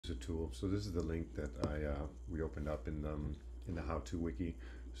a tool. So this is the link that we opened up in the how-to wiki.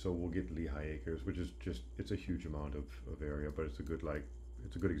 So we'll get Lehigh Acres, which is just, it's a huge amount of area, but it's a good, like,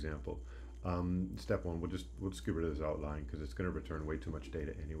 it's a good example. Step one, we'll just get rid of this outline because it's going to return way too much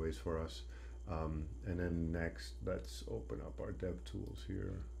data anyways for us. And then next, let's open up our dev tools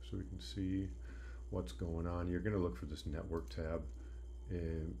here so we can see what's going on. You're going to look for this network tab.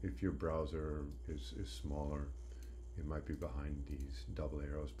 If your browser is smaller, it might be behind these double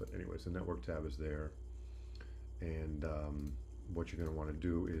arrows, but anyways, the network tab is there. And what you're going to want to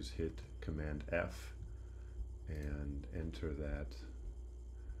do is hit Command F and enter that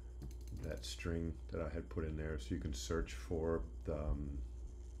string that I had put in there, so you can search for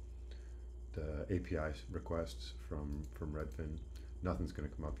the API requests from Redfin. Nothing's going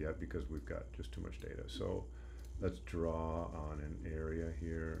to come up yet because we've got just too much data. So let's draw on an area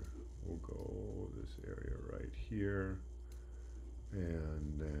here. We'll go this area right here,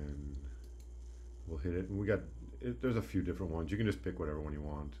 and then we'll hit it. And we got there's a few different ones. You can just pick whatever one you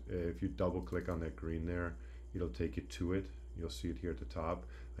want. If you double click on that green there, it'll take you to it. You'll see it here at the top,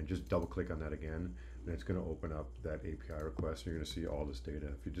 and just double click on that again, and it's going to open up that API request. You're going to see all this data.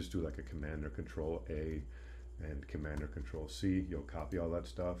 If you just do like a Command or Control A and Command or Control C, you'll copy all that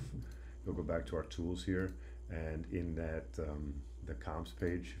stuff. You'll go back to our tools here, and in that the comps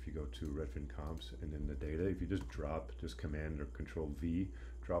page, if you go to Redfin comps and in the data, if you just Command or Control V,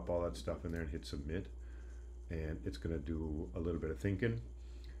 drop all that stuff in there and hit submit, and it's going to do a little bit of thinking,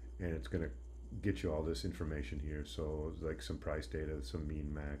 and it's going to get you all this information here. So like some price data, some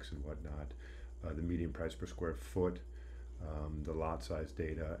mean, max, and whatnot, the median price per square foot, the lot size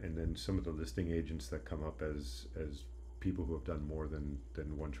data, and then some of the listing agents that come up as people who have done more than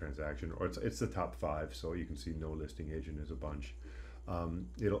one transaction, or it's the top 5. So you can see no listing agent is a bunch.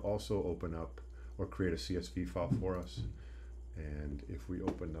 It'll also open up or create a CSV file for us, and if we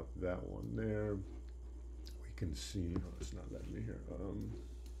open up that one there, we can see, oh, it's not letting me here.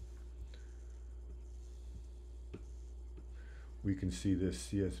 We can see this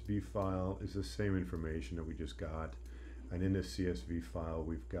CSV file is the same information that we just got, and in this CSV file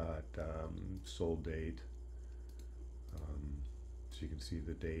we've got sold date, so you can see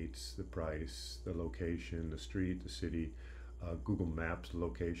the dates, the price, the location, the street, the city, Google Maps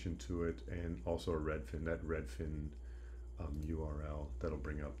location to it, and also a Redfin, that Redfin URL that'll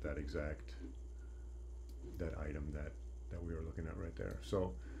bring up that exact item that we were looking at right there.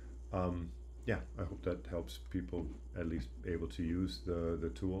 So yeah, I hope that helps people at least able to use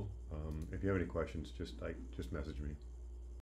the tool. If you have any questions, just message me.